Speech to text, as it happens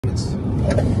I'm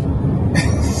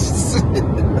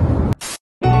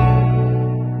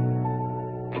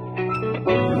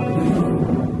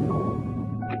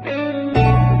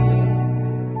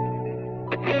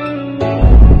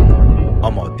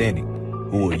authentic.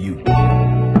 Who are you?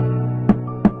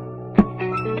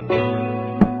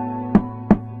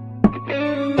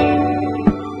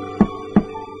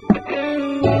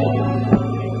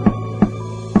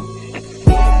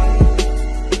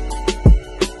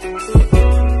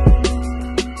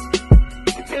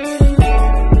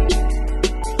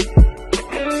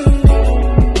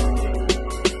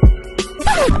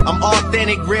 I'm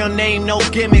authentic, real name, no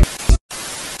gimmick.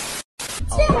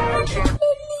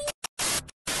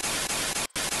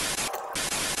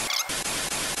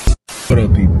 What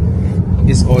up, people?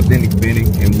 It's Authentic Benny,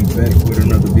 and we back with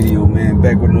another video, man.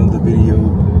 Back with another video.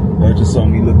 Y'all just saw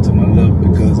me look to my left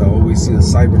because I always see a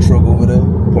cyber truck over there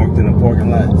parked in the parking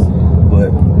lot.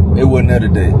 But it wasn't that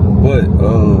today. But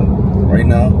right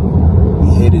now,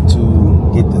 we headed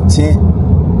to get the Tint.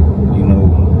 You know,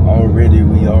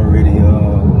 we already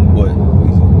what,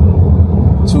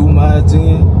 2 miles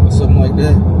in or something like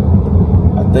that,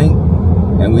 I think.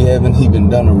 And we haven't even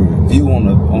done a review on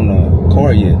the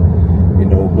car yet. You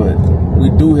know, but we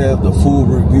do have the full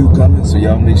review coming, so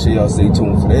y'all make sure y'all stay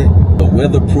tuned for that. The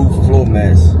weatherproof floor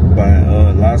mats by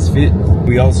Last Fit.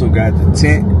 We also got the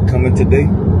Tint coming today,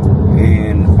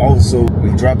 and also we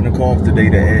dropping the car off today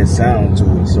to add sound to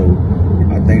it. So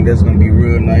I think that's gonna be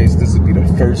real nice. This will be the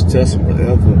first Tesla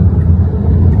ever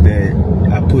that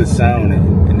I put sound in,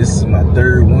 and this is my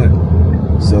 3rd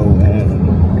one. So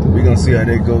we're gonna see how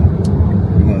that go.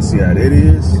 We're gonna see how that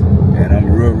is, and I'm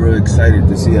real excited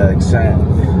to see how it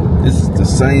sounds. This is the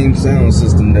same sound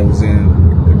system that was in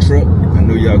the truck. I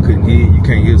know y'all couldn't hear it. You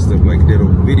can't hear stuff like that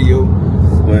on video,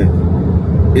 but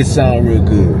it sounds real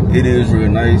good. It is real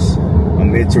nice.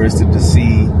 I'm interested to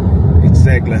see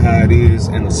exactly how it is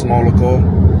in a smaller car,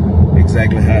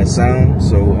 exactly how it sounds.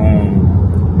 So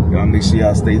y'all make sure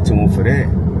y'all stay tuned for that.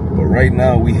 But right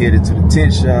now we headed to the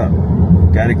tint shop.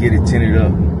 Gotta get it tinted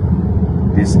up.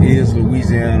 This is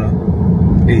Louisiana.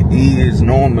 It is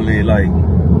normally like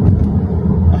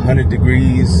 100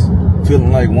 degrees,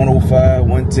 feeling like 105,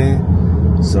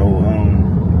 110. So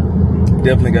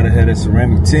definitely gotta have that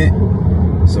ceramic tint.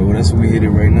 So that's what we headed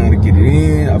right now to get it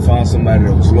in. I found somebody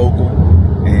that was local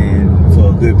and for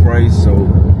a good price, so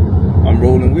I'm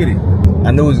rolling with it.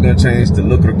 I know it's gonna change the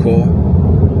look of the car,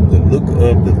 the look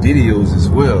of the videos as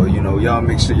well. You know, y'all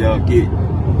make sure y'all get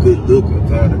a good look of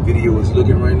how the video is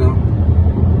looking right now.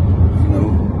 You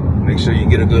know, make sure you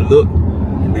get a good look,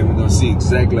 and then we're gonna see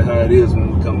exactly how it is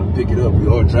when we come to pick it up. We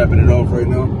are dropping it off right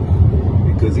now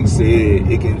because he said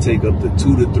it can take up to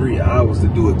 2 to 3 hours to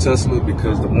do a Tesla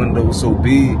because the window is so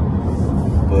big.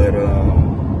 But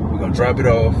we're gonna drop it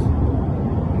off.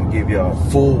 I'm gonna give y'all a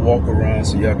full walk around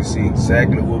so y'all can see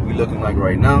exactly what we looking like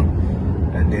right now.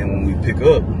 And then when we pick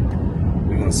up,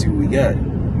 we're gonna see what we got.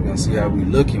 We're gonna see how we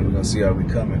looking. We're gonna see how we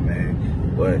coming, man.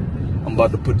 But I'm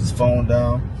about to put this phone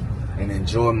down and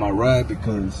enjoy my ride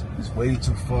because it's way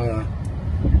too fun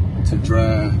to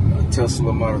drive a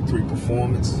Tesla Model 3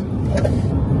 Performance.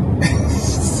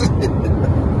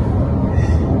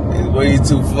 It's way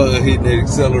too fun hitting that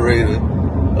accelerator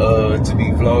to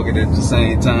be vlogging at the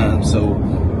same time. So,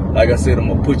 like I said, I'm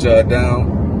gonna put y'all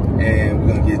down and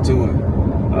we're gonna get to it.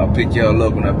 I'll pick y'all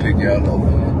up when I pick y'all up,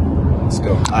 man. Let's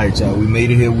go. All right, y'all, we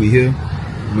made it here. We here.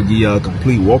 I'm gonna give y'all a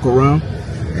complete walk around.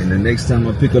 And the next time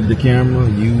I pick up the camera,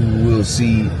 you will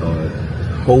see a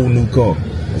whole new car.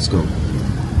 Let's go.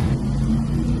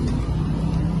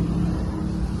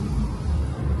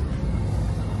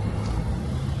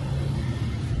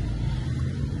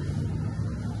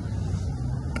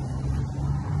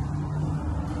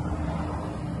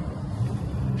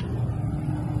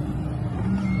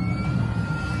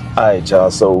 All right, y'all,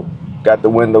 so got the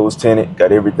windows tinted,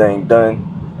 got everything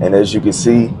done. And as you can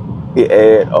see, it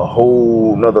add a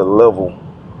whole nother level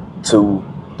to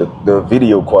the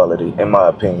video quality, in my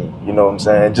opinion. You know what I'm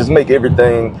saying? Just make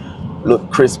everything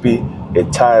look crispy.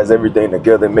 It ties everything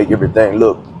together, make everything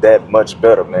look that much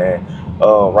better, man.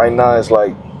 Right now it's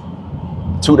like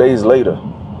 2 days later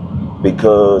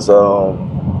because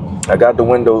I got the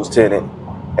windows tinted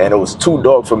and it was too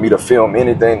dark for me to film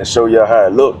anything to show y'all how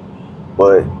it looked.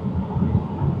 But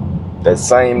that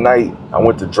same night, I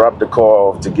went to drop the car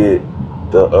off to get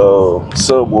the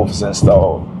subwoofers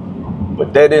installed,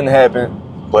 but that didn't happen.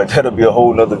 But that'll be a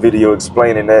whole nother video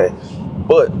explaining that.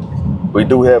 But we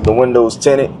do have the windows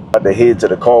tinted. I had to head to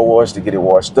the car wash to get it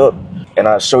washed up, and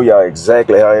I'll show y'all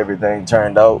exactly how everything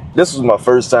turned out. This was my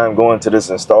first time going to this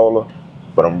installer,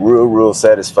 but I'm real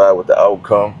satisfied with the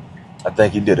outcome. I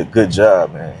think he did a good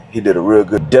job, man. He did a real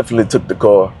good. Definitely took the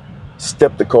car,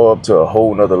 stepped the car up to a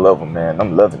whole nother level, man.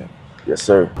 I'm loving it. Yes,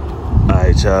 sir. All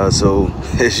right, y'all. So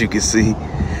as you can see,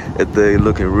 that thing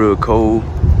looking real cold,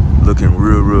 looking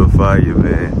real fire,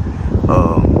 man.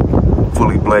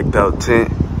 Fully blacked out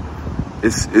tint.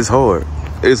 It's hard.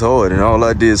 It's hard, and all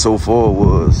I did so far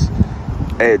was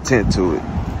add tint to it.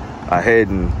 I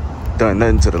hadn't done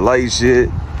nothing to the lights yet.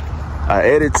 I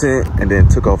added tint and then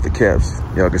took off the caps.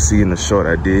 Y'all can see in the short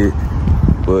I did,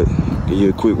 but give you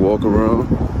a quick walk around.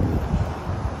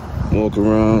 Walk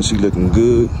around, she looking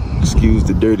good. Excuse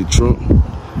the dirty trunk,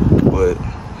 but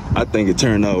I think it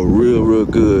turned out real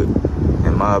good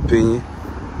in my opinion.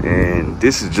 And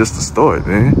this is just the start,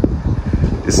 man.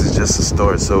 This is just a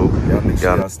start. So y'all make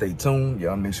sure y'all stay tuned.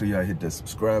 Y'all make sure y'all hit that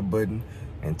subscribe button.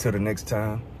 Until the next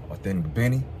time, Authentic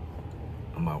Benny,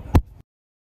 I'm out.